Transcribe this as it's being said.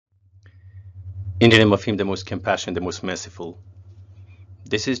In the name of Him, the most compassionate, the most merciful.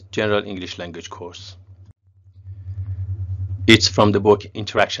 This is General English Language course. It's from the book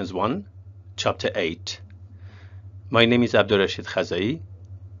Interactions 1, Chapter 8. My name is Abdalrashid Khazai.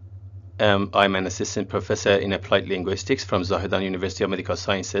 I'm an assistant professor in applied linguistics from Zahedan University of Medical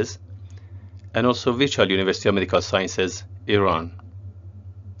Sciences and also Virtual University of Medical Sciences, Iran.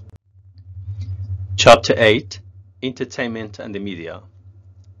 Chapter 8, Entertainment and the Media.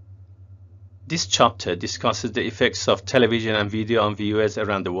 This chapter discusses the effects of television and video on viewers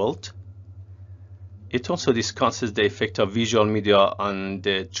around the world. It also discusses the effect of visual media on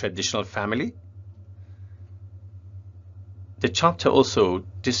the traditional family. The chapter also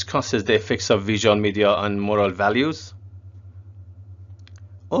discusses the effects of visual media on moral values.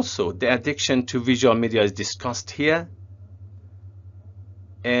 Also, the addiction to visual media is discussed here.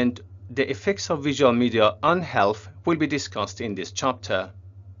 And the effects of visual media on health will be discussed in this chapter.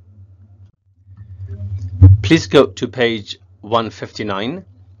 Please go to page 159.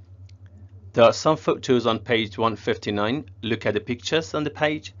 There are some photos on page 159. Look at the pictures on the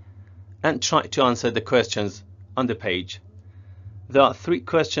page and try to answer the questions on the page. There are 3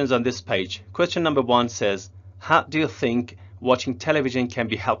 questions on this page. Question number 1 says, how do you think watching television can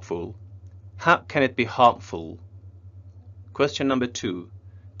be helpful? How can it be harmful? Question number 2,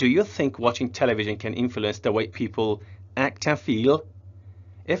 do you think watching television can influence the way people act and feel?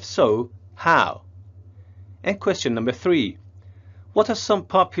 If so, how? And question number 3, what are some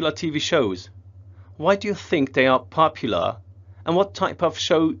popular TV shows? Why do you think they are popular? And what type of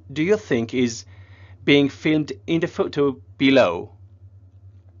show do you think is being filmed in the photo below?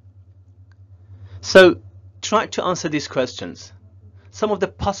 So try to answer these questions. Some of the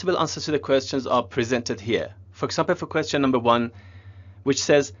possible answers to the questions are presented here. For example, for question number 1, which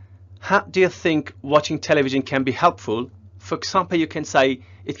says, how do you think watching television can be helpful? For example, you can say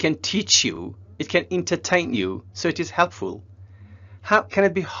it can teach you, it can entertain you, so it is helpful. How can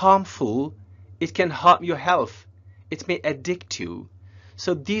it be harmful? It can harm your health. It may addict you.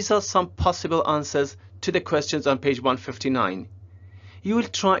 So these are some possible answers to the questions on page 159. You will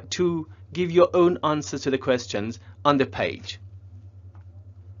try to give your own answers to the questions on the page.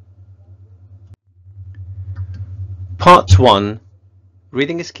 Part 1,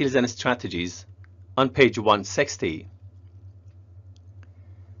 Reading Skills and Strategies, on page 160.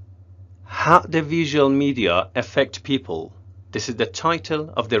 How the visual media affect people. This is the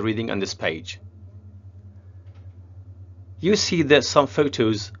title of the reading on this page. You see there's some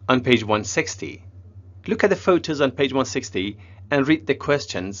photos on page 160. Look at the photos on page 160 and read the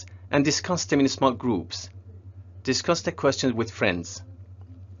questions and discuss them in small groups. Discuss the questions with friends.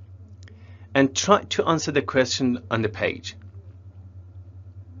 And try to answer the question on the page.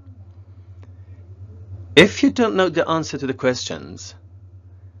 If you don't know the answer to the questions,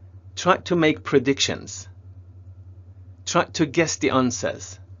 try to make predictions. Try to guess the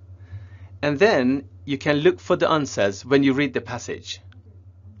answers. And then you can look for the answers when you read the passage.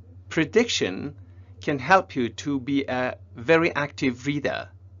 Prediction can help you to be a very active reader.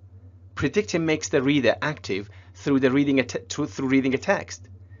 Predicting makes the reader active through reading a text.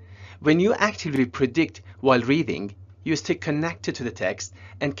 When you actively predict while reading, you stay connected to the text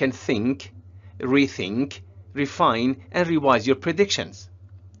and can think, rethink, refine, and revise your predictions.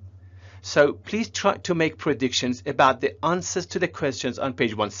 So please try to make predictions about the answers to the questions on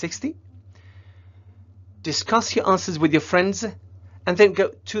page 160. Discuss your answers with your friends and then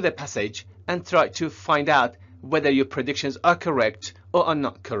go to the passage and try to find out whether your predictions are correct or are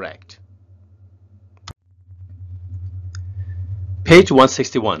not correct. Page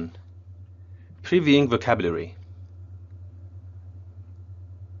 161. Previewing vocabulary.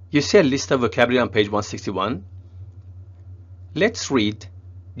 You see a list of vocabulary on page 161. Let's read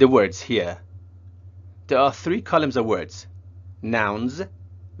the words here. There are 3 columns of words: nouns,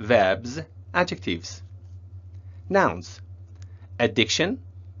 verbs, adjectives. Nouns: addiction,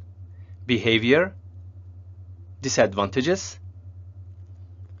 behavior, disadvantages,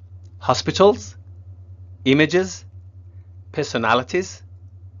 hospitals, images, personalities,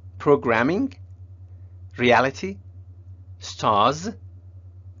 programming, reality, stars,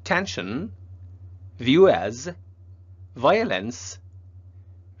 tension, viewers, violence,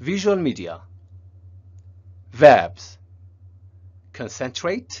 visual media. Verbs: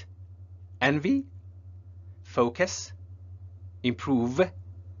 concentrate, envy, focus, improve,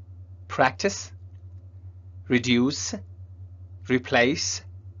 practice, reduce, replace,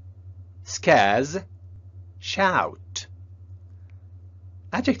 scares, shout.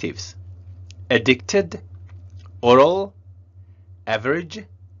 Adjectives: addicted, oral, average,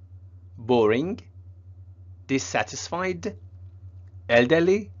 boring, dissatisfied,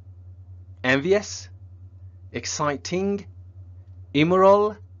 elderly, envious, exciting,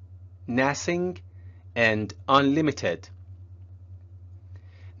 immoral, nassing, and unlimited.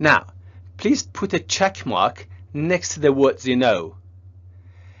 Now, please put a check mark next to the words you know.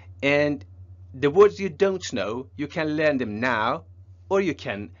 And the words you don't know, you can learn them now, or you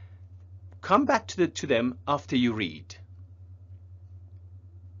can come back to them after you read.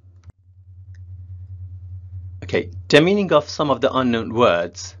 Okay, the meaning of some of the unknown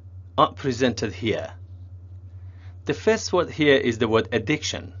words are presented here. The first word here is the word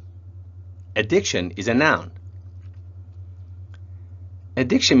addiction. Addiction is a noun.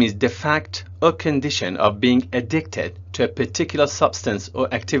 Addiction means the fact or condition of being addicted to a particular substance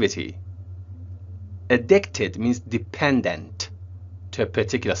or activity. Addicted means dependent to a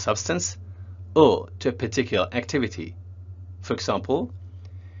particular substance or to a particular activity. For example,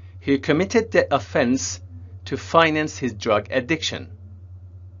 he committed the offense to finance his drug addiction.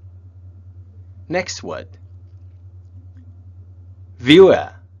 Next word.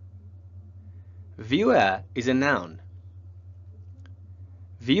 Viewer. Viewer is a noun.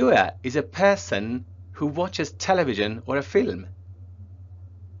 Viewer is a person who watches television or a film.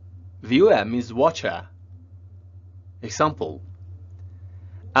 Viewer means watcher. Example: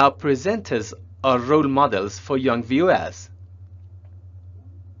 our presenters are role models for young viewers.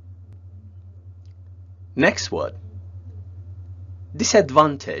 Next word.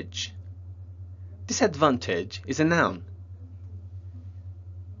 Disadvantage. Disadvantage is a noun.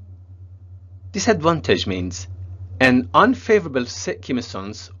 Disadvantage means an unfavorable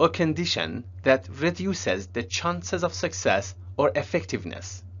circumstance or condition that reduces the chances of success or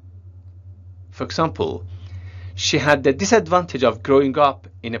effectiveness. For example, she had the disadvantage of growing up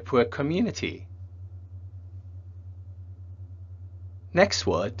in a poor community. Next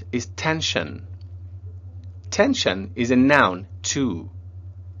word is tension. Tension is a noun too.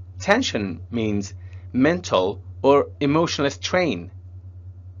 Tension means mental or emotional strain.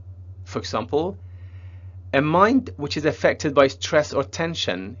 For example, a mind which is affected by stress or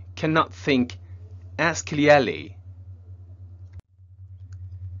tension cannot think as clearly.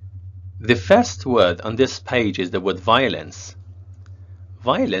 The first word on this page is the word violence.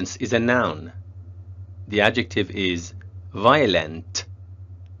 Violence is a noun. The adjective is violent.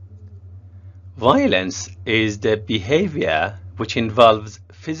 Violence is the behavior which involves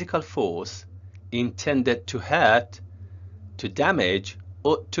physical force intended to hurt, to damage,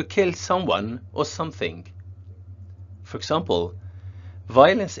 or to kill someone or something. For example,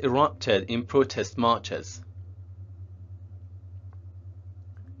 violence erupted in protest marches.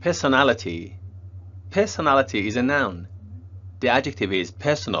 Personality. Personality is a noun. The adjective is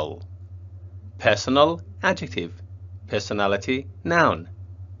personal. Personal, adjective. Personality, noun.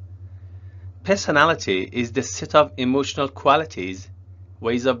 Personality is the set of emotional qualities,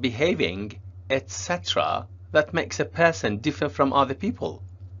 ways of behaving, etc. that makes a person different from other people.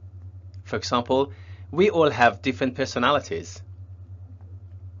 For example, we all have different personalities.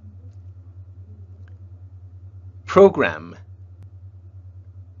 Program.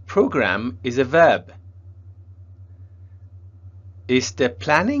 Program is a verb. It's the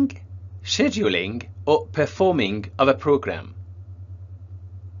planning, scheduling, or performing of a program.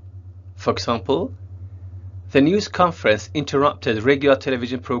 For example, the news conference interrupted regular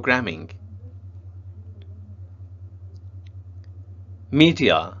television programming.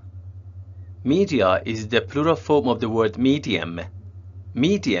 Media. Media is the plural form of the word medium.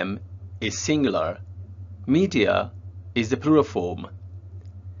 Medium is singular. Media is the plural form.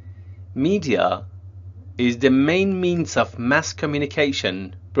 Media is the main means of mass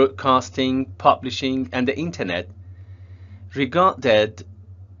communication, broadcasting, publishing, and the internet, regarded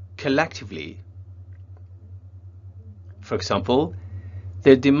collectively. For example,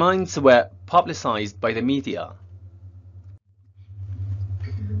 their demands were publicized by the media.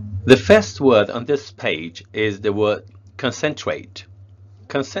 The first word on this page is the word concentrate.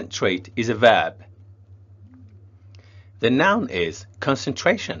 Concentrate is a verb. The noun is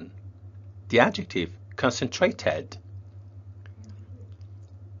concentration. The adjective, concentrated.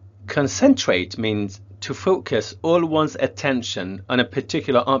 Concentrate means to focus all one's attention on a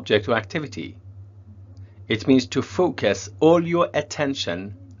particular object or activity. It means to focus all your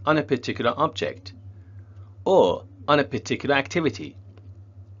attention on a particular object or on a particular activity.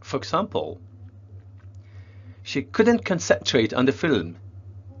 For example, she couldn't concentrate on the film.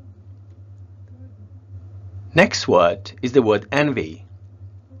 Next word is the word envy.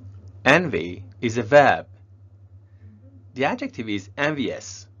 Envy is a verb. The adjective is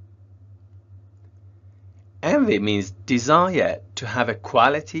envious. Envy means desire to have a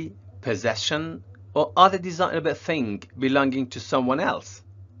quality, possession, or other desirable thing belonging to someone else.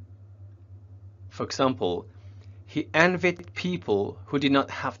 For example, he envied people who did not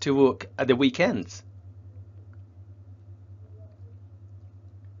have to work at the weekends.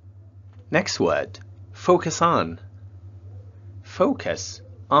 Next word, focus on. Focus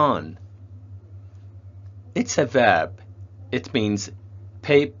on. It's a verb. It means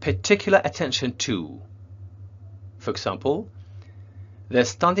pay particular attention to. For example, the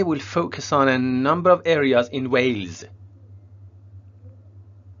study will focus on a number of areas in Wales.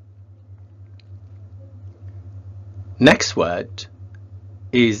 Next word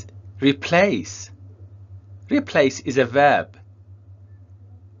is replace. Replace is a verb.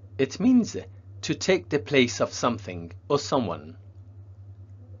 It means to take the place of something or someone.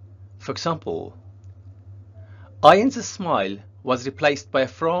 For example, Ian's smile was replaced by a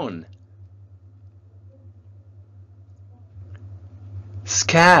frown.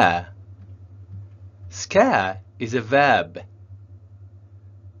 Scare. Scare is a verb.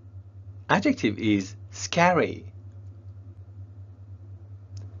 Adjective is scary.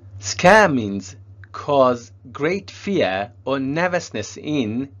 Scare means cause great fear or nervousness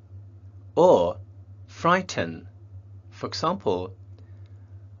in or frighten. For example,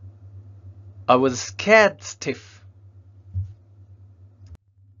 I was scared stiff.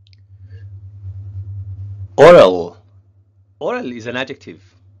 Oral. Oral is an adjective.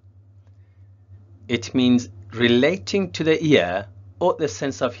 It means relating to the ear or the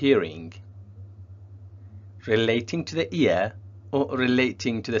sense of hearing. Relating to the ear or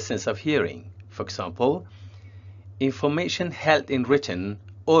relating to the sense of hearing. For example, information held in written,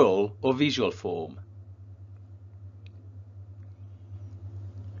 oral or visual form.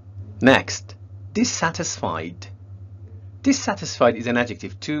 Next, dissatisfied. Dissatisfied is an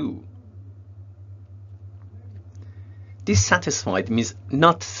adjective too. Dissatisfied means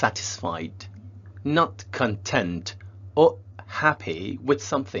not satisfied, not content or happy with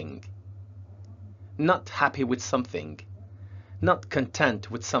something. Not happy with something. Not content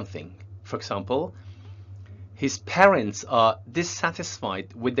with something. For example, his parents are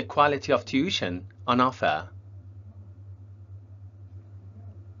dissatisfied with the quality of tuition on offer.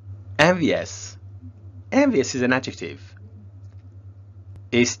 Envious. Envious is an adjective.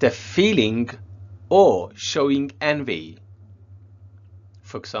 It's the feeling or showing envy.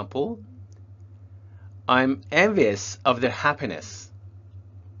 For example, I'm envious of their happiness.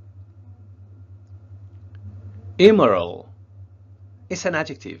 Immoral. It's an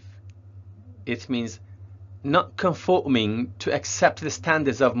adjective. It means not conforming to accept the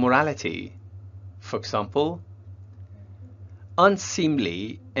standards of morality. For example,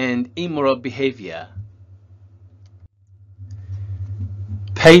 unseemly and immoral behavior.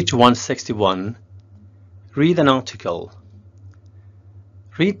 Page 161. Read an article.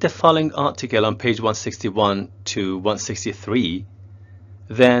 Read the following article on page 161 to 163.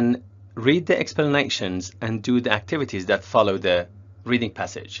 Then read the explanations and do the activities that follow the reading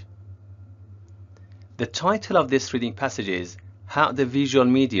passage. The title of this reading passage is How the Visual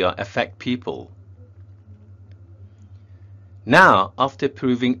Media Affect People. Now, after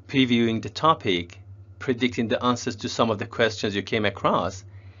previewing the topic, predicting the answers to some of the questions you came across,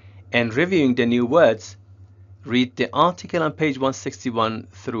 and reviewing the new words, read the article on page 161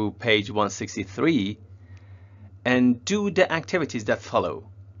 through page 163 and do the activities that follow.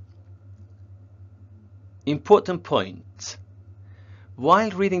 Important points.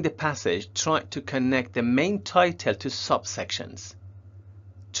 While reading the passage, try to connect the main title to subsections.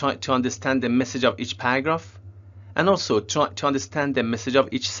 Try to understand the message of each paragraph and also try to understand the message of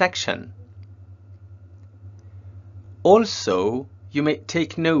each section. Also, you may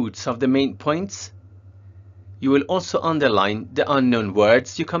take notes of the main points. You will also underline the unknown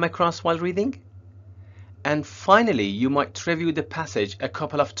words you come across while reading. And finally, you might review the passage a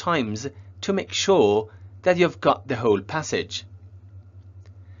couple of times to make sure that you've got the whole passage.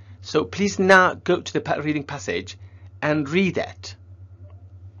 So please now go to the reading passage and read it.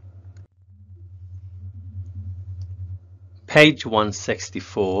 Page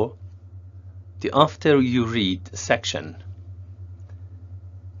 164, the After You Read section.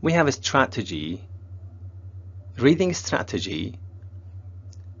 We have a strategy, reading strategy,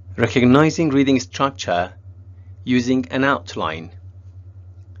 recognizing reading structure, using an outline.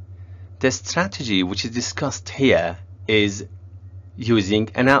 The strategy which is discussed here is using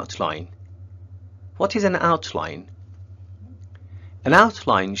an outline. What is an outline? An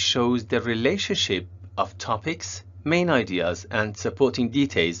outline shows the relationship of topics, main ideas, and supporting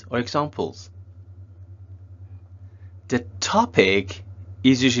details or examples. The topic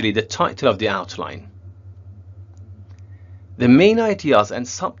is usually the title of the outline. The main ideas and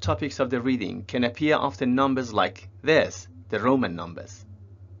subtopics of the reading can appear after numbers like this, the Roman numbers.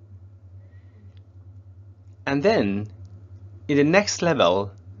 And then in the next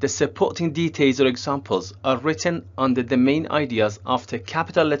level, the supporting details or examples are written under the main ideas after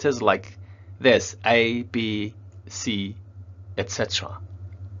capital letters like this: A, B, C, etc.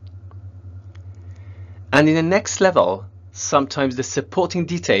 And in the next level, sometimes the supporting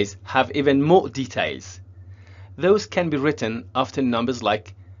details have even more details. Those can be written after numbers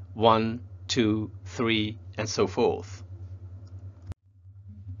like 1, 2, 3, and so forth.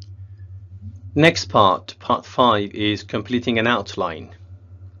 Next part 5, is completing an outline.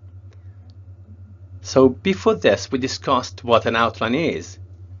 So before this, we discussed what an outline is,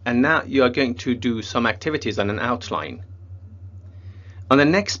 and now you are going to do some activities on an outline. On the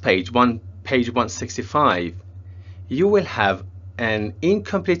next page, page 165, you will have an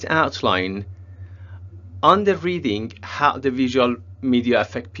incomplete outline on the reading how the visual media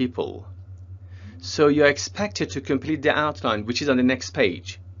affect people. So you're expected to complete the outline, which is on the next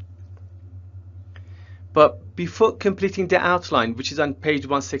page. But before completing the outline, which is on page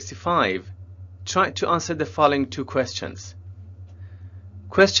 165, try to answer the following 2 questions.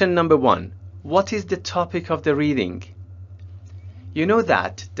 Question number 1, what is the topic of the reading? You know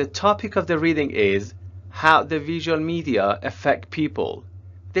that the topic of the reading is how the visual media affect people.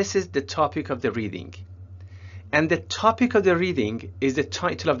 This is the topic of the reading. And the topic of the reading is the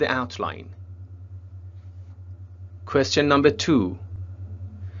title of the outline. Question number 2,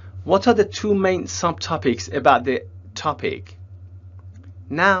 what are the 2 main subtopics about the topic?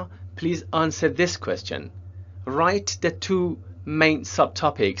 Now, please answer this question. Write the 2 main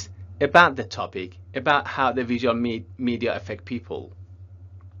subtopics about the topic, about how the visual media affect people.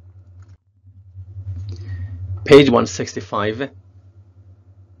 Page 165.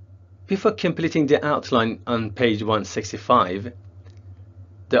 Before completing the outline on page 165,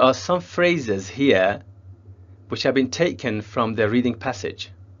 there are some phrases here which have been taken from the reading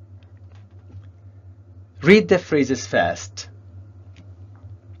passage. Read the phrases first.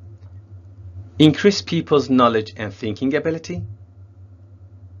 Increase people's knowledge and thinking ability.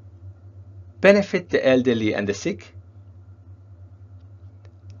 Benefit the elderly and the sick.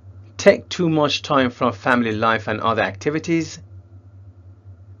 Take too much time from family life and other activities.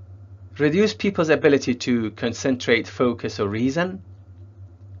 Reduce people's ability to concentrate, focus, or reason.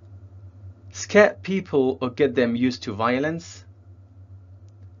 Scare people or get them used to violence.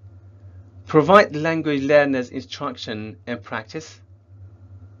 Provide language learners instruction and practice.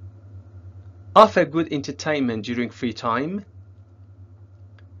 Offer good entertainment during free time.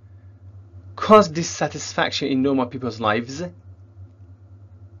 Cause dissatisfaction in normal people's lives.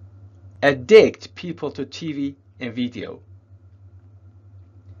 Addict people to TV and video.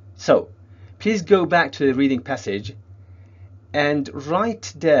 So, please go back to the reading passage and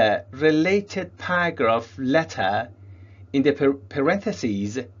write the related paragraph letter in the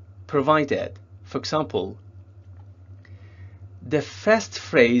parentheses provided. For example, the first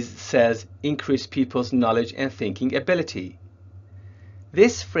phrase says increase people's knowledge and thinking ability.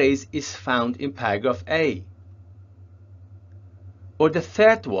 This phrase is found in paragraph A. Or the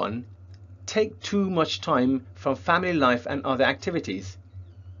third one, take too much time from family life and other activities.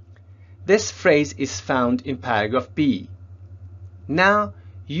 This phrase is found in paragraph B. Now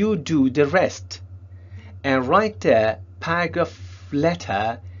you do the rest and write the paragraph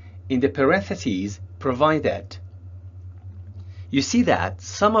letter in the parentheses provided. You see that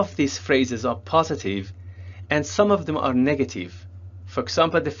some of these phrases are positive and some of them are negative. For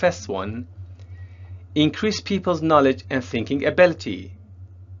example, the first one, increase people's knowledge and thinking ability.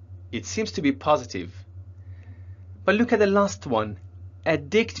 It seems to be positive. But look at the last one,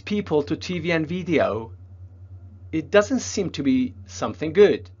 addict people to TV and video. It doesn't seem to be something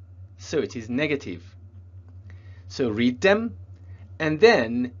good, so it is negative. So read them, and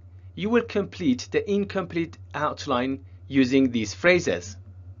then you will complete the incomplete outline using these phrases.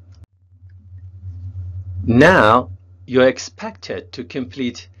 Now you're expected to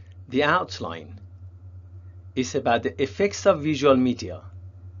complete the outline. It's about the effects of visual media.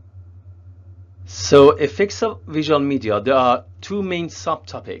 So effects of visual media, there are 2 main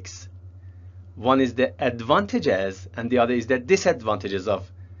subtopics. One is the advantages and the other is the disadvantages of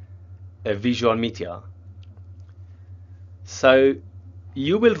visual media. So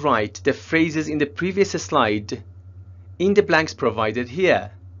you will write the phrases in the previous slide in the blanks provided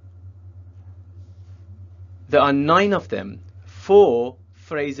here. There are 9 of them, 4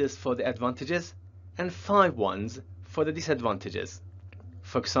 phrases for the advantages and 5 ones for the disadvantages.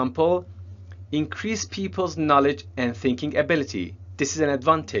 For example, increase people's knowledge and thinking ability. This is an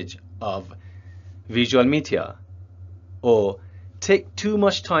advantage of visual media. Or take too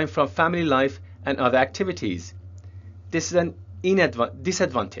much time from family life and other activities. This is an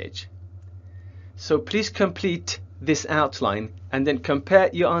disadvantage. So please complete this outline and then compare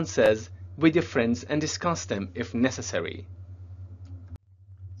your answers with your friends and discuss them if necessary.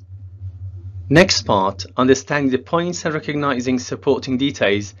 Next part, understanding the points and recognizing supporting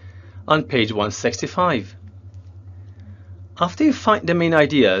details on page 165. After you find the main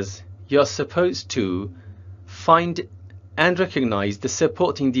ideas, you're supposed to find and recognize the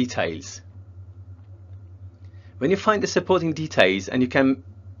supporting details. When you find the supporting details and you can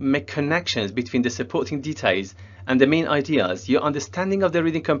make connections between the supporting details and the main ideas, your understanding of the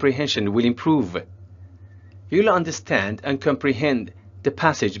reading comprehension will improve. You'll understand and comprehend the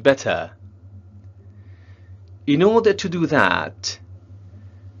passage better. In order to do that,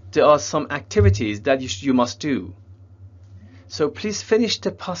 there are some activities that you must do. So please finish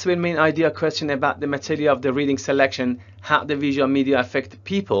the possible main idea question about the material of the reading selection, how the visual media affect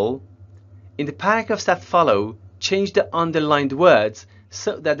people. In the paragraphs that follow, change the underlined words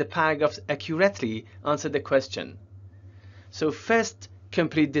so that the paragraphs accurately answer the question. So first,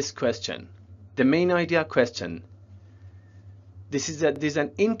 complete this question, the main idea question. This is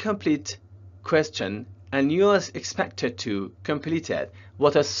an incomplete question and you are expected to complete it.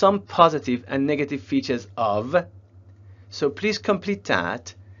 What are some positive and negative features of? So please complete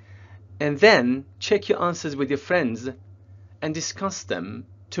that and then check your answers with your friends and discuss them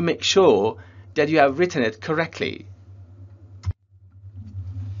to make sure that you have written it correctly.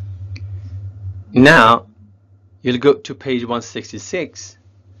 Now you'll go to page 166,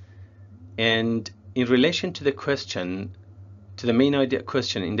 and in relation to the question, to the main idea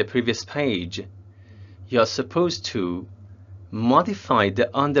question in the previous page, you're supposed to modify the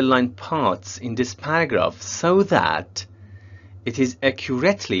underlined parts in this paragraph so that it is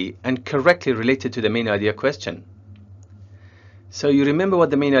accurately and correctly related to the main idea question. So you remember what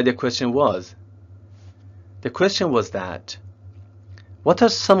the main idea question was? The question was that, what are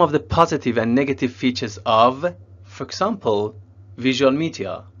some of the positive and negative features of, for example, visual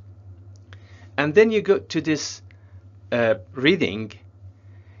media? And then you go to this reading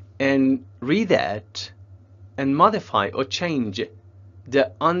and read it and modify or change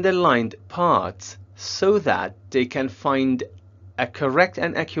the underlined parts so that they can find a correct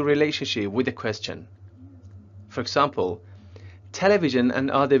and accurate relationship with the question. For example, television and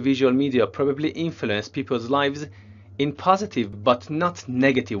other visual media probably influence people's lives in positive but not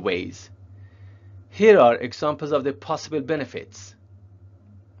negative ways. Here are examples of the possible benefits.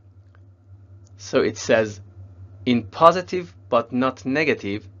 So it says in positive but not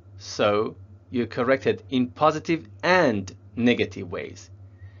negative, so you corrected in positive and negative ways.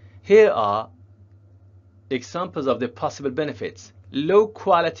 Here are examples of the possible benefits. Low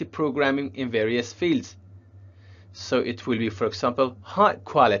quality programming in various fields. So it will be, for example, high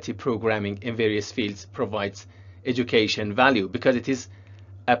quality programming in various fields provides education value because it is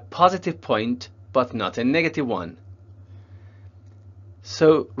a positive point but not a negative one.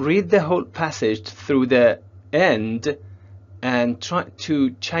 So read the whole passage through the end and try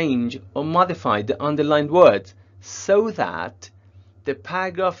to change or modify the underlined words so that the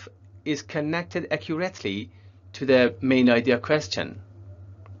paragraph is connected accurately to the main idea question.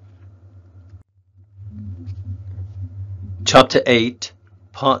 Chapter 8,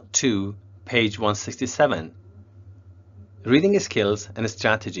 Part 2, page 167. Reading skills and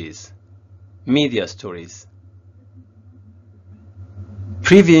strategies. Media stories.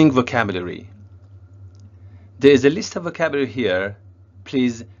 Previewing vocabulary. There is a list of vocabulary here.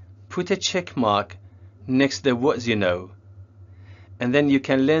 Please put a check mark next to the words you know, and then you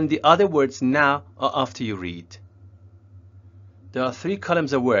can learn the other words now or after you read. There are 3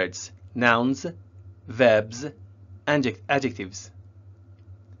 columns of words: nouns, verbs, adjectives.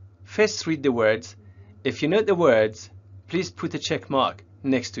 First, read the words. If you know the words, please put a check mark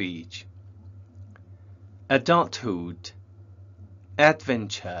next to each. Adulthood,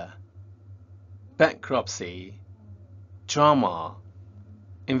 adventure, bankruptcy, drama,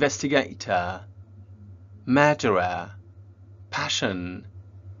 investigator, murderer, passion,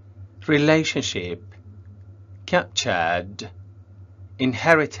 relationship, captured,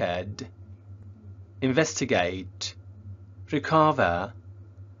 inherited, investigate, recover,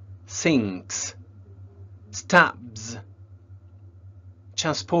 sinks, stabs,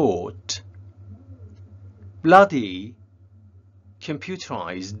 transport, bloody,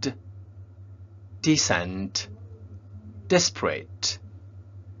 computerized, decent, desperate,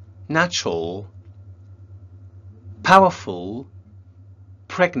 natural, powerful,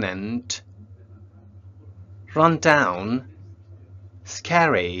 pregnant, run down,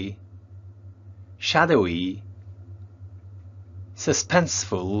 scary, shadowy,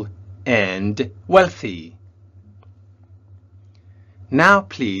 suspenseful, and wealthy. Now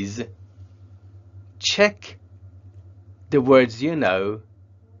please check the words you know,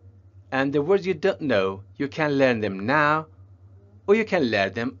 and the words you don't know, you can learn them now, or you can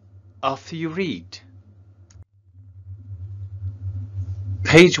learn them after you read.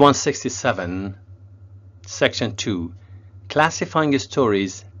 Page 167, Section 2, Classifying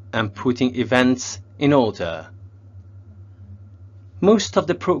stories and putting events in order. Most of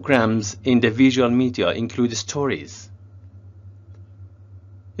the programs in the visual media include stories.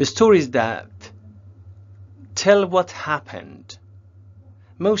 Stories that tell what happened,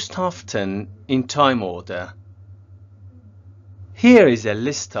 most often in time order. Here is a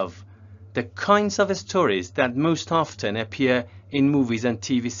list of the kinds of stories that most often appear in movies and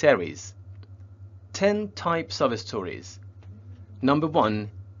TV series. 10 types of stories. Number 1,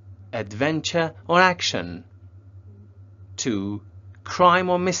 adventure or action. 2, crime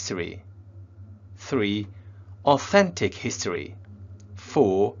or mystery. 3, authentic history.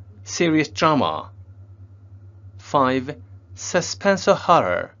 4, serious drama. 5, suspense or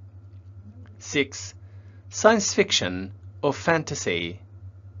horror. 6, science fiction or fantasy.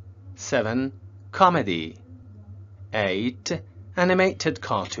 7, comedy. 8, animated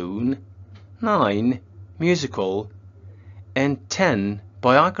cartoon. 9, musical. And 10,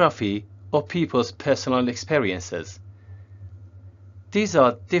 biography or people's personal experiences. These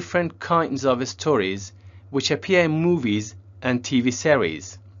are different kinds of stories which appear in movies and TV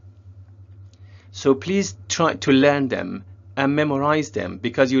series. So please try to learn them and memorize them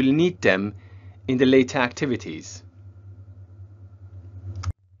because you'll need them in the later activities.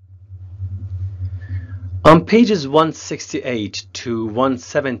 On pages 168 to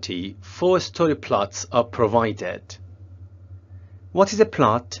 170, 4 story plots are provided. What is a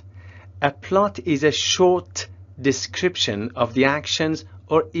plot? A plot is a short description of the actions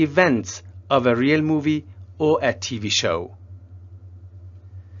or events of a real movie or a TV show.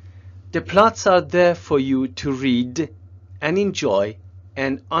 The plots are there for you to read and enjoy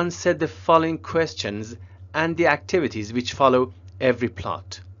and answer the following questions and the activities which follow every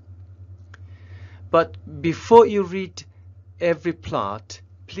plot. But before you read every plot,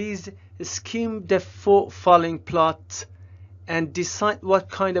 please skim the 4 following plots and decide what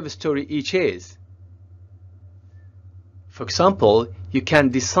kind of a story each is. For example, you can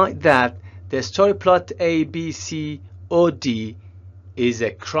decide that the story plot A, B, C, or D is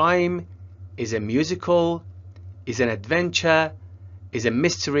a crime, is a musical, is an adventure, is a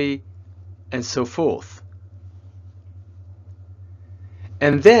mystery, and so forth.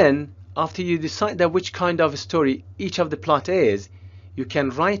 And then, after you decide that which kind of story each of the plot is, you can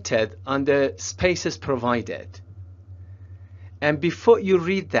write it on the spaces provided. And before you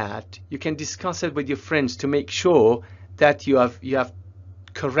read that, you can discuss it with your friends to make sure that you have a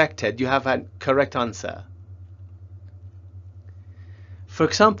correct answer. For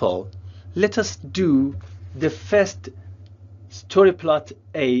example, let us do the first story plot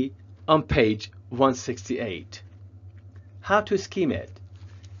A on page 168. How to scheme it?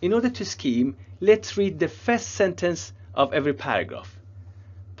 In order to scheme, let's read the first sentence of every paragraph.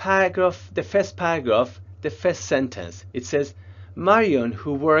 The first sentence. It says, Marion,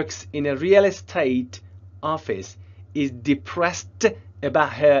 who works in a real estate office, is depressed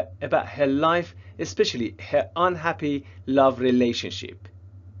about her life, especially her unhappy love relationship.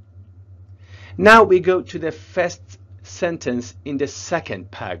 Now we go to the first sentence in the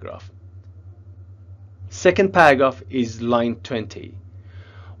second paragraph. Second paragraph is line 20.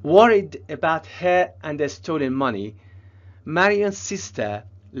 Worried about her and the stolen money, Marion's sister,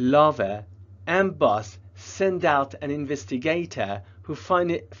 lover, and boss send out an investigator who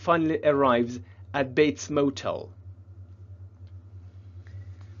finally arrives at Bates Motel.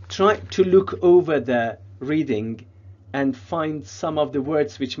 Try to look over the reading and find some of the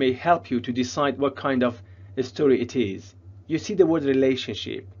words which may help you to decide what kind of a story it is. You see the word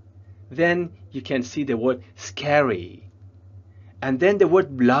relationship, then you can see the word scary, and then the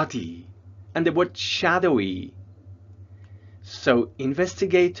word bloody, and the word shadowy. So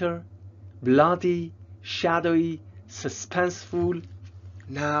investigator, bloody, shadowy, suspenseful.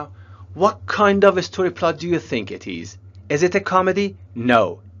 Now, what kind of a story plot do you think it is? Is it a comedy?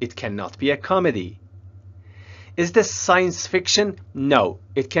 No, it cannot be a comedy. Is this science fiction? No,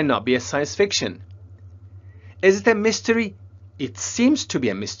 it cannot be a science fiction. Is it a mystery? It seems to be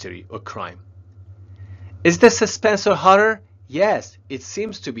a mystery or crime. Is this suspense or horror? Yes, it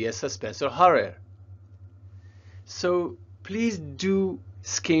seems to be a suspense or horror. So please do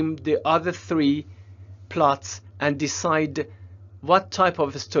skim the other 3 plots and decide what type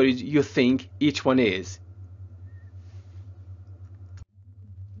of story you think each one is.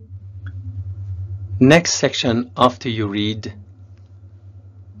 Next section after you read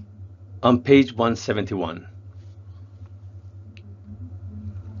On page 171.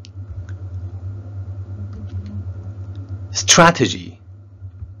 Strategy.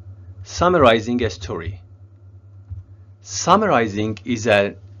 Summarizing a story. Summarizing is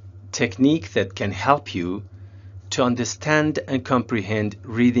a technique that can help you to understand and comprehend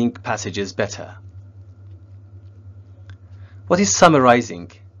reading passages better. What is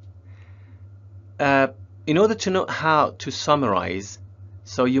summarizing? In order to know how to summarize,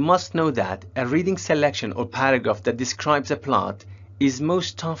 so you must know that a reading selection or paragraph that describes a plot is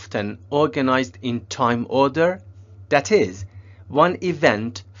most often organized in time order. That is, one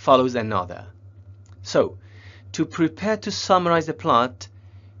event follows another. So, to prepare to summarize a plot,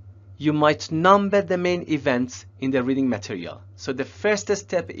 you might number the main events in the reading material. So the first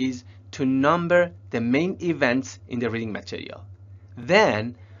step is to number the main events in the reading material.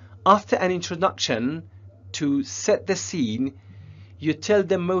 Then, after an introduction to set the scene, you tell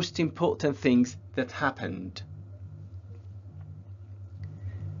the most important things that happened.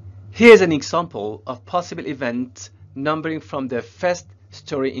 Here's an example of possible event numbering from the first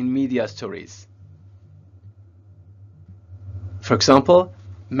story in media stories. For example,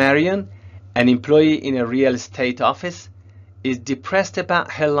 Marion, an employee in a real estate office, is depressed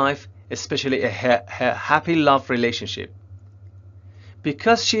about her life, especially her happy love relationship.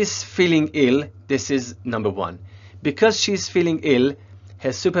 Because she is feeling ill, this is number one. Because she is feeling ill,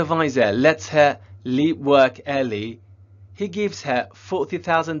 her supervisor lets her leave work early. He gives her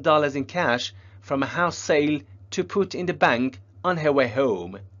 $40,000 in cash from a house sale to put in the bank on her way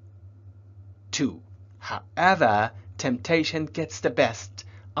home. 2. However, temptation gets the best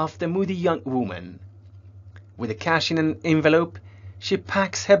of the moody young woman. With the cash in an envelope, she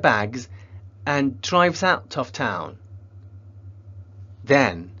packs her bags and drives out of town.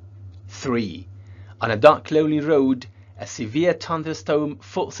 Then, 3. On a dark, lonely road, a severe thunderstorm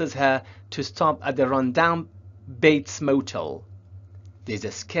forces her to stop at the rundown Bates Motel. There's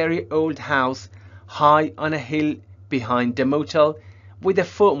a scary old house high on a hill behind the motel with the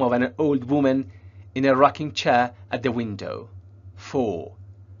form of an old woman in a rocking chair at the window. 4.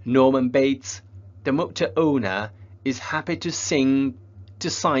 Norman Bates, the motel owner, is happy to sign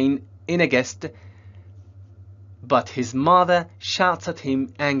in a guest, but his mother shouts at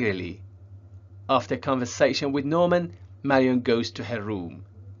him angrily. After a conversation with Norman, Marion goes to her room.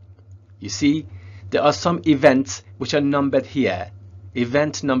 You see, there are some events which are numbered here.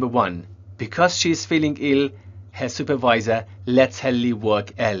 Event number 1. Because she is feeling ill, her supervisor lets her leave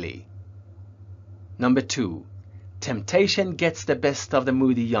work early. Number 2. Temptation gets the best of the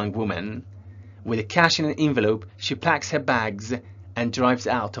moody young woman. With the cash in an envelope, she packs her bags and drives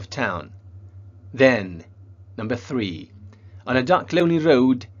out of town. Then, number 3. On a dark, lonely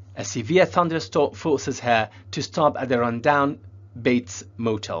road, a severe thunderstorm forces her to stop at the rundown Bates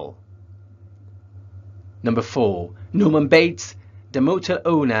Motel. Number 4. Norman Bates, the motel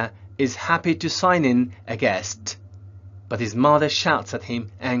owner, is happy to sign in a guest, but his mother shouts at him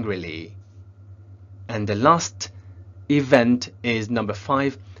angrily. And the last event is number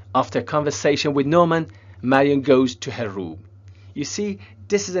 5. After a conversation with Norman, Marion goes to her room. You see,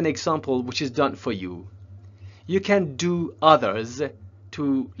 this is an example which is done for you. You can do others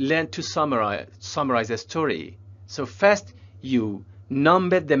to learn to summarize a story. So first, you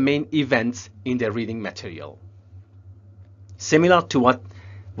number the main events in the reading material. Similar to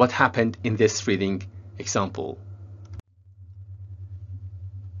what happened in this reading example.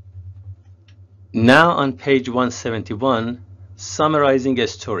 Now on page 171, summarizing a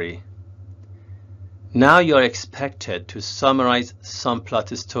story. Now you're expected to summarize some plot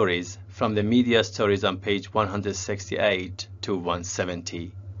stories from the media stories on page 168 to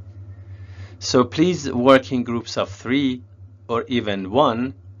 170. So please work in groups of 3 or even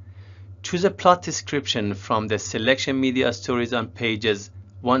 1. Choose a plot description from the selection media stories on pages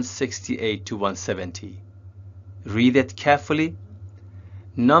 168 to 170. Read it carefully.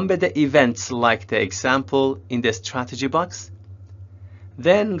 Number the events like the example in the strategy box.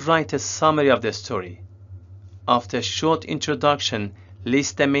 Then write a summary of the story. After a short introduction,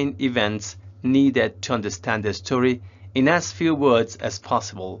 list the main events needed to understand the story in as few words as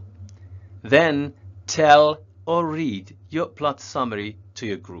possible. Then tell or read your plot summary to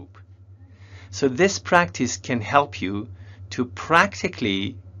your group. So this practice can help you to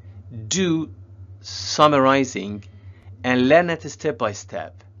practically do summarizing and learn it step by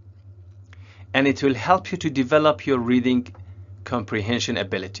step. And it will help you to develop your reading comprehension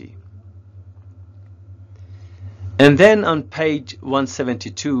ability. And then on page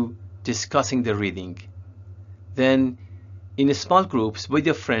 172, discussing the reading. Then in small groups with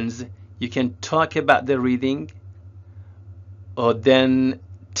your friends, you can talk about the reading, or then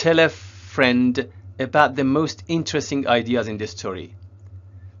tell a friend about the most interesting ideas in the story.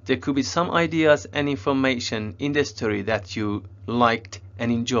 There could be some ideas and information in the story that you liked and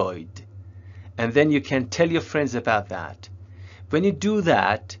enjoyed, and then you can tell your friends about that. When you do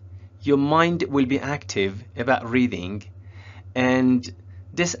that, your mind will be active about reading, and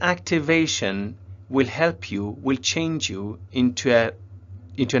this activation will help you, will change you into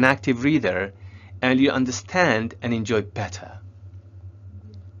an active reader, and you understand and enjoy better.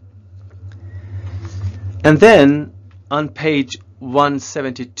 And then on page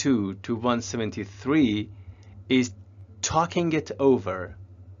 172 to 173 is talking it over.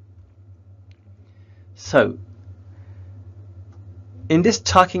 So in this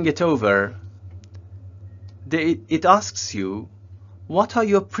talking it over, it asks you, what are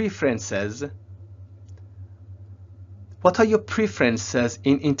your preferences? What are your preferences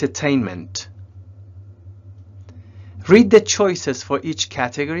in entertainment? Read the choices for each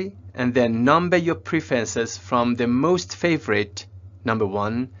category and then number your preferences from the most favorite, number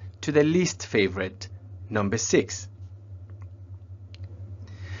 1, to the least favorite, number 6.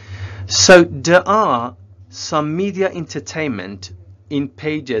 So there are some media entertainment in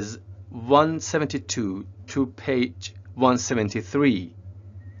pages 172 to page 173.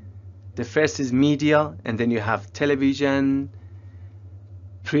 The first is media, and then you have television,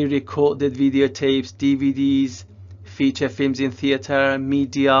 pre-recorded videotapes, DVDs, feature films in theater,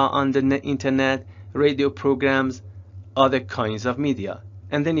 media on the internet, radio programs, other kinds of media.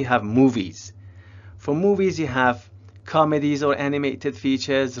 And then you have movies. For movies you have comedies or animated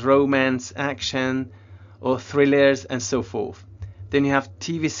features, romance, action, or thrillers, and so forth. Then you have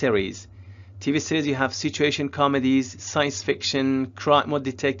TV series. TV series you have situation comedies, science fiction, crime or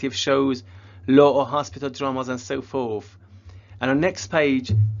detective shows, law or hospital dramas, and so forth. And on next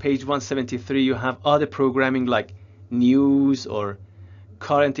page, page 173, you have other programming like news or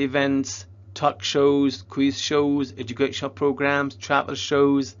current events, talk shows, quiz shows, educational programs, travel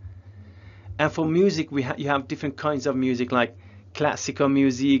shows. And for music, you have different kinds of music like classical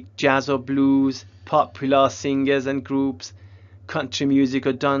music, jazz or blues, popular singers and groups, country music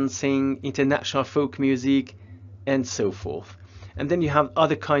or dancing, international folk music, and so forth. And then you have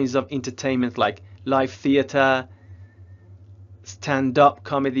other kinds of entertainment like live theater, stand-up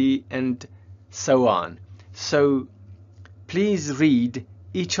comedy, and so on. So please read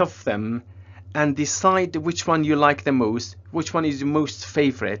each of them and decide which one you like the most, which one is your most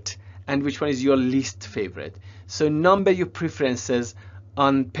favorite, and which one is your least favorite. So number your preferences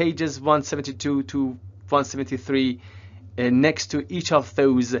on pages 172 to 173. Next to each of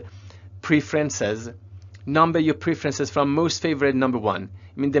those preferences, number your preferences from most favorite, number 1.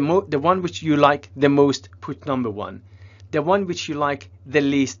 I mean the one which you like the most, put number 1. The one which you like the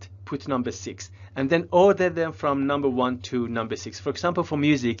least, put number 6. And then order them from number 1 to number 6. For example, for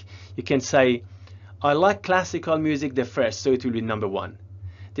music, you can say, I like classical music the first, so it will be number 1.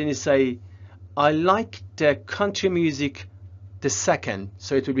 Then you say, I like the country music the second,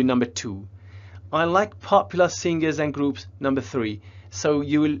 so it will be number 2. I like popular singers and groups, number 3. So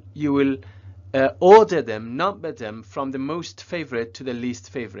you will order them, number them from the most favorite to the least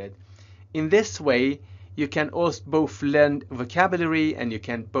favorite. In this way, you can also both learn vocabulary, and you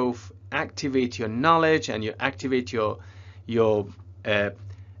can both activate your knowledge, and you activate your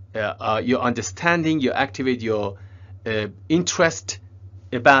understanding, you activate your interest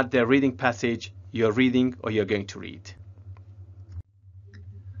about the reading passage you're reading or you're going to read.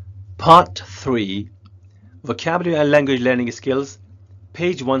 Part 3, Vocabulary and Language Learning Skills,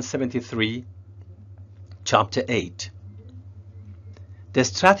 page 173, chapter 8. The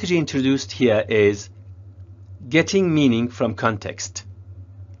strategy introduced here is getting meaning from context.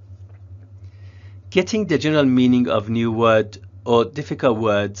 Getting the general meaning of new word or difficult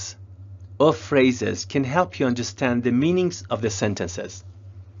words or phrases can help you understand the meanings of the sentences.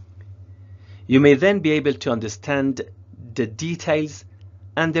 You may then be able to understand the details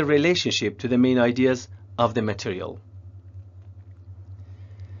and the relationship to the main ideas of the material.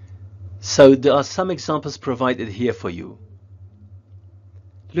 So there are some examples provided here for you.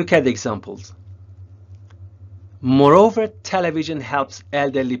 Look at the examples. Moreover, television helps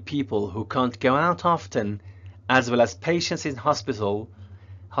elderly people who can't go out often, as well as patients in hospitals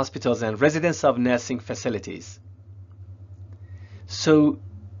and residents of nursing facilities. So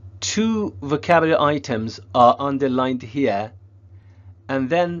 2 vocabulary items are underlined here, and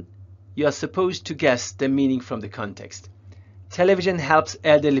then you are supposed to guess the meaning from the context. Television helps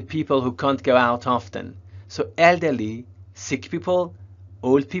elderly people who can't go out often. So elderly, sick people,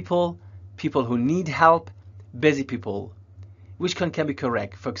 old people, people who need help, busy people. Which one can be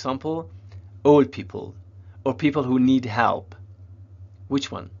correct? For example, old people or people who need help. Which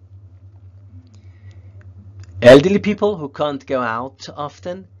one? elderly people who can't go out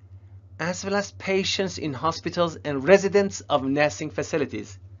often, as well as patients in hospitals and residents of nursing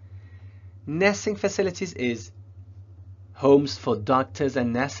facilities. Nursing facilities is homes for doctors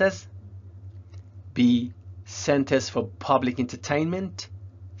and nurses. B. Centers for public entertainment.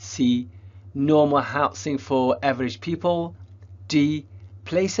 C. Normal housing for average people. D.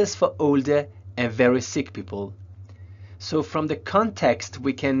 Places for older and very sick people. So from the context,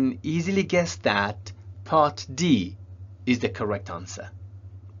 we can easily guess that part D is the correct answer.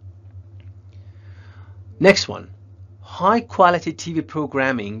 Next one. High quality TV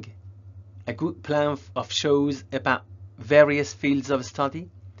programming, a good plan of shows about various fields of study,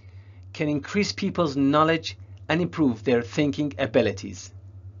 can increase people's knowledge and improve their thinking abilities.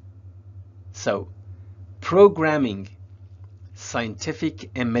 So, programming scientific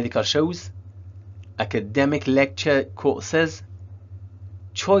and medical shows, academic lecture courses,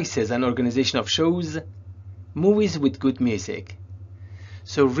 choices and organization of shows, movies with good music.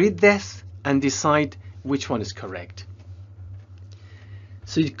 So read this and decide which one is correct.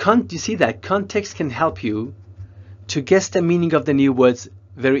 So you see that context can help you to guess the meaning of the new words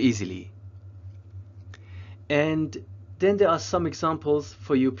very easily. And then there are some examples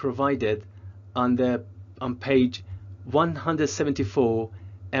for you provided on page 174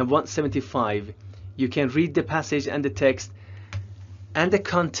 and 175. You can read the passage and the text and the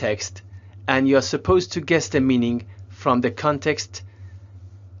context, and you're supposed to guess the meaning from the context.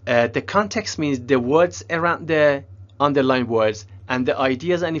 The context means the words around the underlined words and the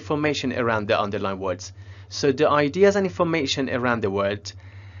ideas and information around the underlined words. So the ideas and information around the word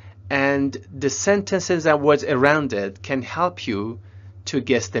and the sentences and words around it can help you to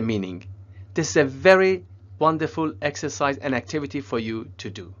guess the meaning. This is a very wonderful exercise and activity for you to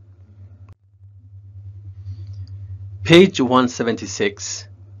do. Page 176,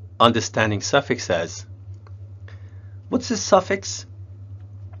 Understanding Suffixes. What's a suffix?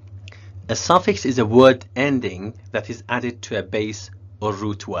 A suffix is a word ending that is added to a base or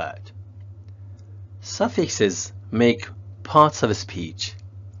root word. Suffixes make parts of a speech.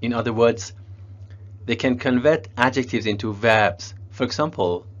 In other words, they can convert adjectives into verbs. For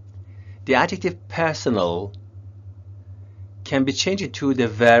example, the adjective personal can be changed into the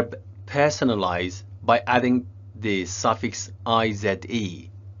verb personalize by adding the suffix ize.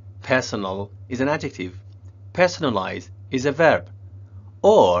 Personal is an adjective, personalize is a verb.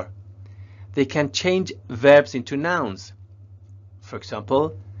 Or they can change verbs into nouns. For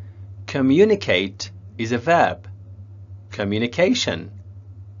example, communicate is a verb, communication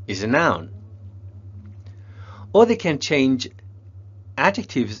is a noun. Or they can change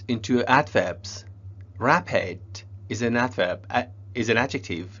adjectives into adverbs. Rapid is an adverb, is an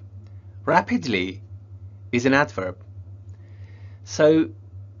adjective. Rapidly is an adverb. So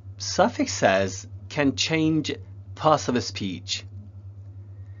suffixes can change parts of a speech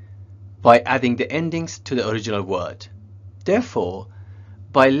by adding the endings to the original word. Therefore,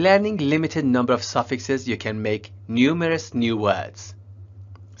 by learning limited number of suffixes, you can make numerous new words.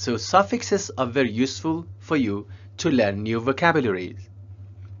 So suffixes are very useful for you to learn new vocabularies.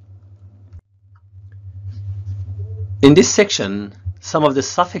 In this section, some of the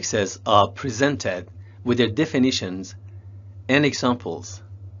suffixes are presented with their definitions and examples.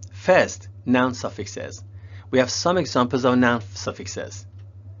 First, noun suffixes. We have some examples of noun suffixes.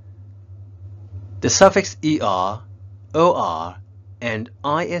 The suffix er, or, and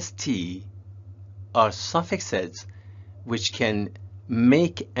ist are suffixes which can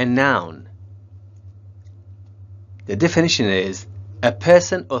make a noun. The definition is a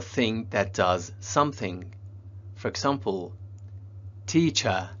person or thing that does something. For example,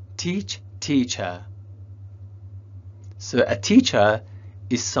 teacher, teach, teacher. So a teacher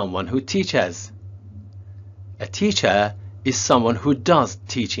is someone who teaches. A teacher is someone who does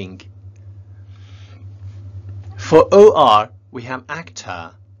teaching. For or, we have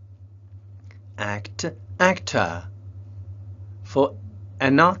actor, act, actor. For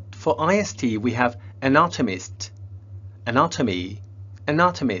ist, we have anatomist, anatomy,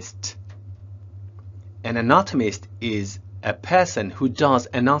 anatomist. An anatomist is a person who does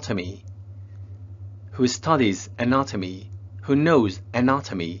anatomy, who studies anatomy, who knows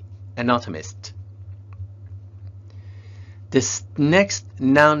anatomy, anatomist. This next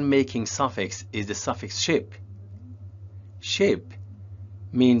noun-making suffix is the suffix ship. Ship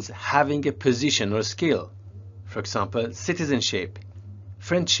means having a position or skill. For example, citizenship,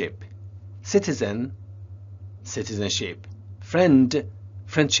 friendship, citizen, citizenship, friend,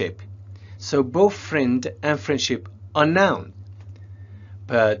 friendship. So both friend and friendship are noun,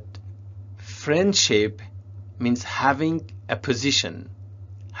 but friendship means having a position,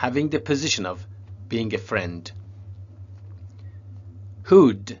 having the position of being a friend.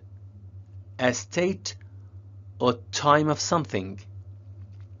 Hood, a state or time of something.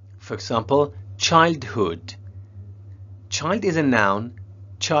 For example, childhood. Child is a noun,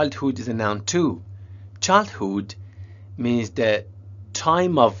 childhood is a noun too. Childhood means the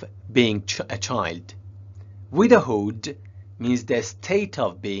time of being a child. Widowhood means the state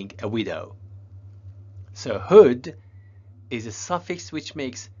of being a widow. So hood is a suffix which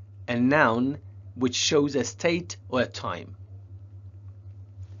makes a noun which shows a state or a time.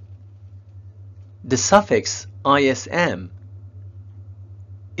 The suffix ism,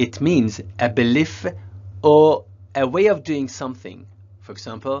 it means a belief or a way of doing something. For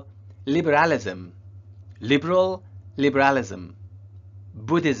example, liberalism, liberal, liberalism,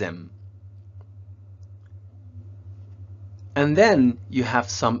 Buddhism. And then you have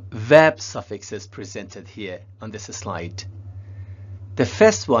some verb suffixes presented here on this slide. The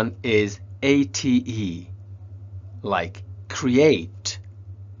first one is ate, like create,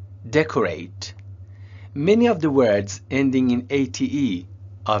 decorate. Many of the words ending in ate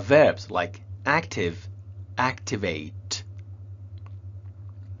are verbs like active, activate.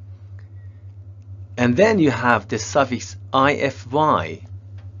 And then you have the suffix ify,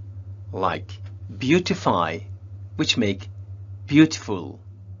 like beautify, which make beautiful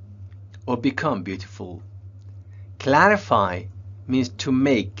or become beautiful. Clarify means to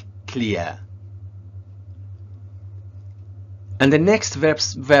make clear. And the next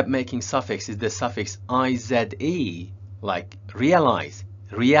verb making suffix is the suffix ize, like realize,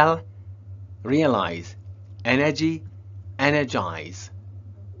 real, realize, energy, energize.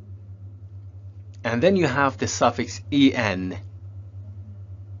 And then you have the suffix en,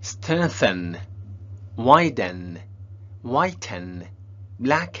 strengthen, widen, whiten,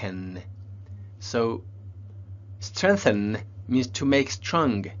 blacken. So strengthen means to make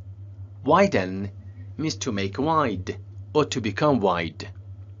strong, widen means to make wide or to become wide.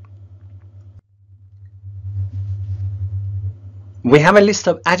 We have a list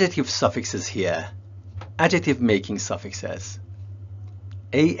of adjective suffixes here, adjective making suffixes,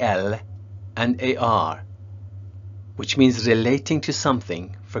 al and ar, which means relating to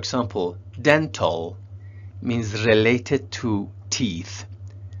something. For example, dental means related to teeth,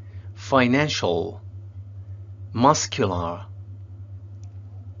 financial, muscular.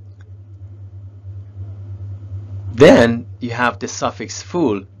 Then you have the suffix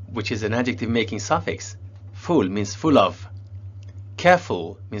full, which is an adjective making suffix. Full means full of,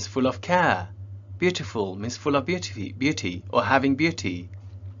 careful means full of care, beautiful means full of beauty or having beauty.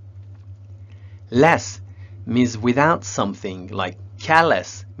 Less means without something, like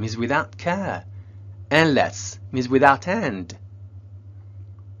careless means without care. Endless means without end.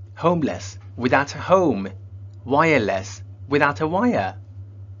 Homeless, without a home. Wireless, without a wire.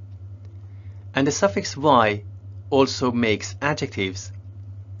 And the suffix y also makes adjectives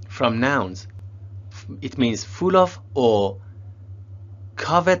from nouns. It means full of or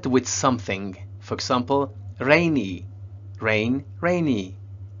covered with something. For example, rainy, rain, rainy.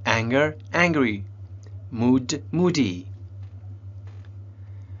 Anger, angry. Mood, moody.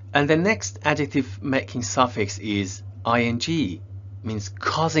 And the next adjective making suffix is ing, means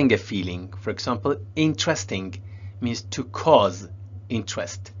causing a feeling. For example, interesting means to cause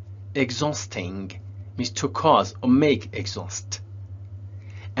interest. Exhausting means to cause or make exhaust.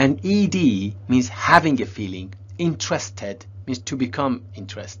 And ed means having a feeling. Interested means to become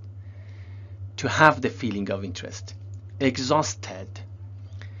interest, to have the feeling of interest. Exhausted.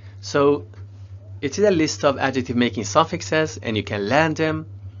 So it is a list of adjective making suffixes and you can learn them.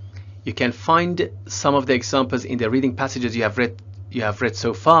 You can find some of the examples in the reading passages you have read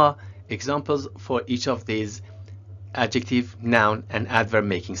so far, examples for each of these adjective, noun and adverb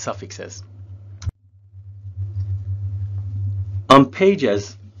making suffixes. On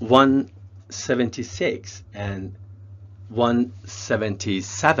pages 176 and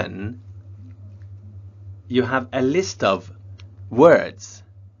 177 you have a list of words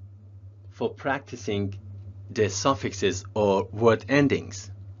for practicing the suffixes or word endings.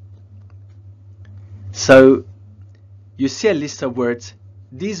 So you see a list of words.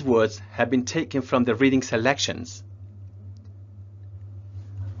 These words have been taken from the reading selections.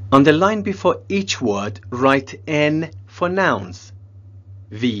 On the line before each word, write N for nouns,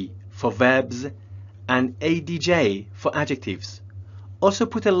 V for verbs, and ADJ for adjectives. Also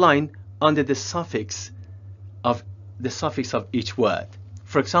put a line under the suffix of each word.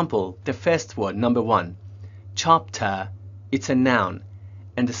 For example, the first word, number 1, chapter, it's a noun,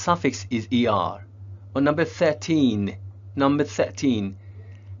 and the suffix is er. Or number 13,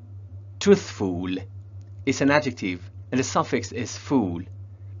 truthful is an adjective and the suffix is fool.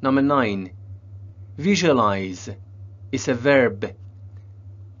 Number 9, Visualize is a verb.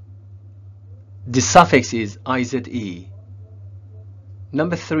 The suffix is ize.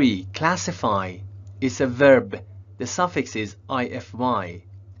 Number 3, classify is a verb. The suffix is ify.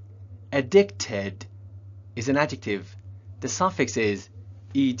 Addicted is an adjective. The suffix is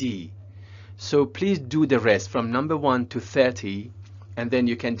ed. So please do the rest from number 1 to 30, and then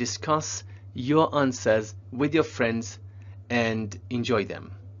you can discuss your answers with your friends and enjoy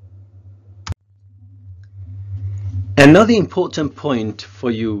them. Another important point for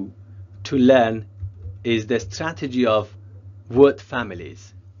you to learn is the strategy of word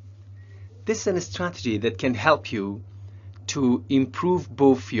families. This is a strategy that can help you to improve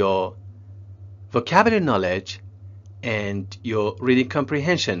both your vocabulary knowledge and your reading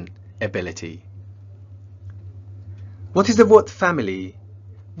comprehension ability. What is the word family?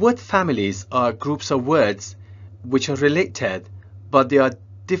 Word families are groups of words which are related, but they are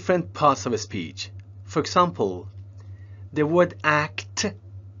different parts of a speech. For example, the word act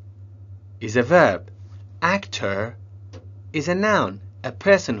is a verb. Actor is a noun, a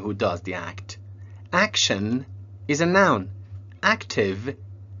person who does the act. Action is a noun. Active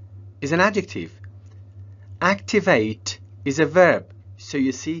is an adjective. Activate is a verb. So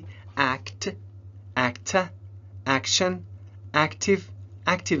you see, act, actor, action, active,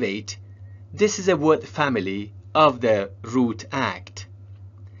 activate. This is a word family of the root act.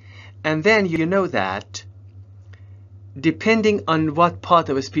 And then you know that depending on what part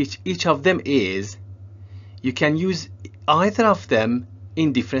of a speech each of them is, you can use either of them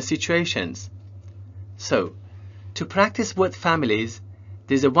in different situations. So, to practice word families,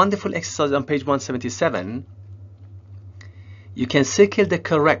 there's a wonderful exercise on page 177. You can circle the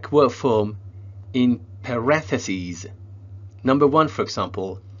correct word form in parentheses. Number 1, for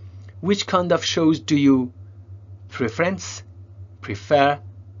example, which kind of shows do you preference, prefer,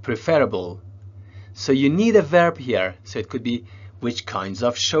 preferable? So you need a verb here. So it could be, which kinds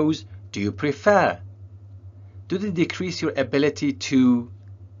of shows do you prefer? Do they decrease your ability to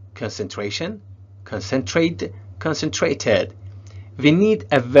concentration, concentrate, concentrated? We need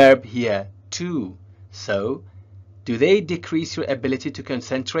a verb here too. So do they decrease your ability to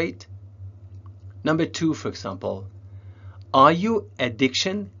concentrate? Number 2, for example, are you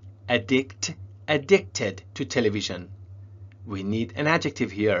addicted to television? We need an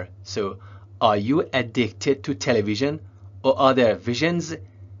adjective here. So are you addicted to television or other visions,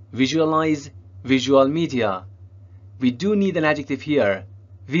 visualize, visual media? We do need an adjective here,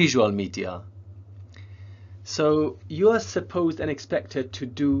 visual media. So you are supposed and expected to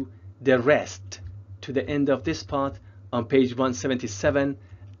do the rest to the end of this part on page 177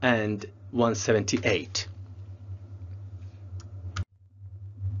 and 178.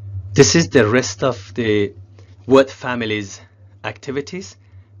 This is the rest of the word families activities.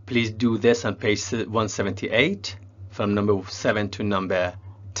 Please do this on page 178 from number 7 to number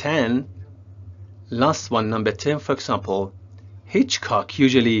 10. Last one, number 10, for example, Hitchcock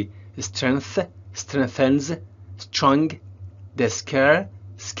usually strengthens, strong, the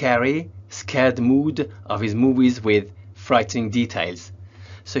scary, scared mood of his movies with frightening details.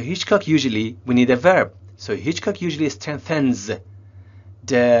 So Hitchcock usually, we need a verb. So Hitchcock usually strengthens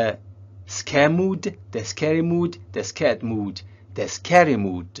the scare mood, the scary mood, the scared mood, the scary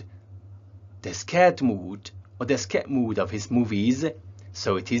mood, the scared mood, or the scared mood of his movies.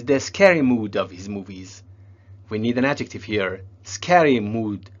 So it is the scary mood of his movies. We need an adjective here, scary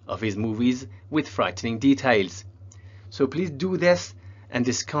mood of his movies with frightening details. So please do this and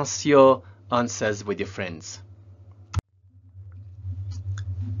discuss your answers with your friends.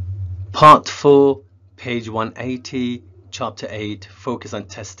 Part 4, page 180, chapter 8, focus on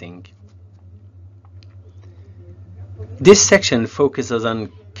testing. This section focuses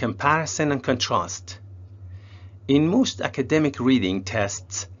on comparison and contrast. In most academic reading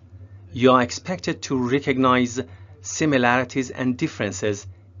tests, you are expected to recognize similarities and differences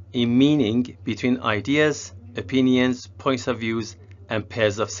in meaning between ideas, opinions, points of views, and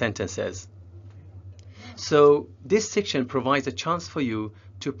pairs of sentences. So this section provides a chance for you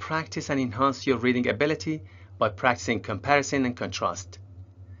to practice and enhance your reading ability by practicing comparison and contrast.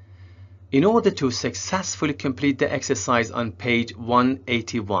 In order to successfully complete the exercise on page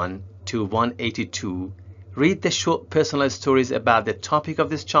 181 to 182, read the short personal stories about the topic of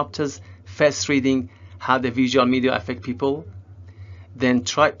this chapter's first reading, how the visual media affect people. Then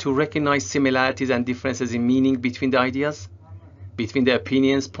try to recognize similarities and differences in meaning between the ideas, between the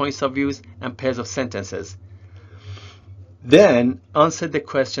opinions, points of views, and pairs of sentences. Then answer the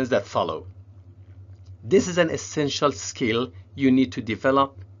questions that follow. This is an essential skill you need to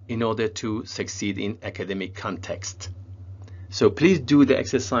develop in order to succeed in academic context. So please do the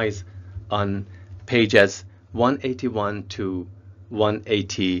exercise on pages 181 to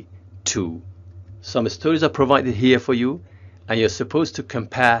 182. Some stories are provided here for you, and you're supposed to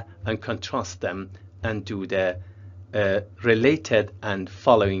compare and contrast them and do the related and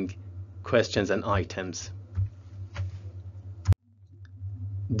following questions and items.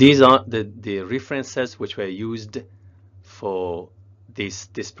 These are the references which were used for this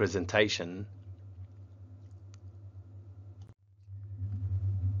presentation.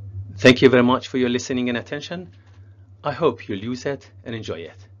 Thank you very much for your listening and attention. I hope you'll use it and enjoy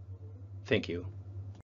it. Thank you.